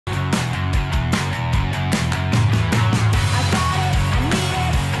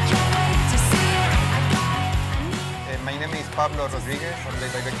Pablo Rodriguez. I'm the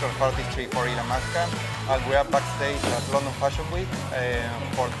director of artistry for Illamasqua, and we are backstage at London Fashion Week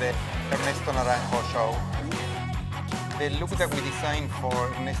for the Ernestio Naranjo show. The look that we designed for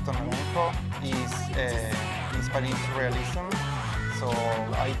Ernestio Naranjo is in Spanish realism. So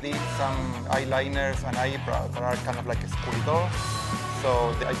I did some eyeliners and eyebrows that are kind of like squiggle.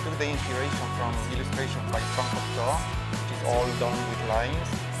 So I took the inspiration from illustration by Naranjo, which is all done with lines.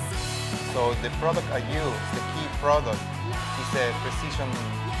 So the product I use, the key product, is a precision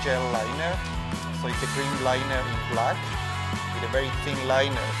gel liner. So it's a cream liner in black with a very thin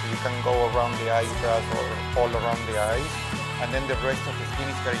liner, so you can go around the eyebrows or all around the eyes. And then the rest of the skin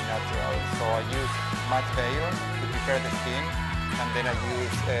is very natural. So I use matte veil to prepare the skin, and then I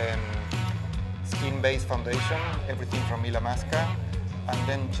use skin-based foundation, everything from Illamasqua, and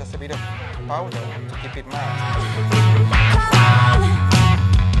then just a bit of powder to keep it matte.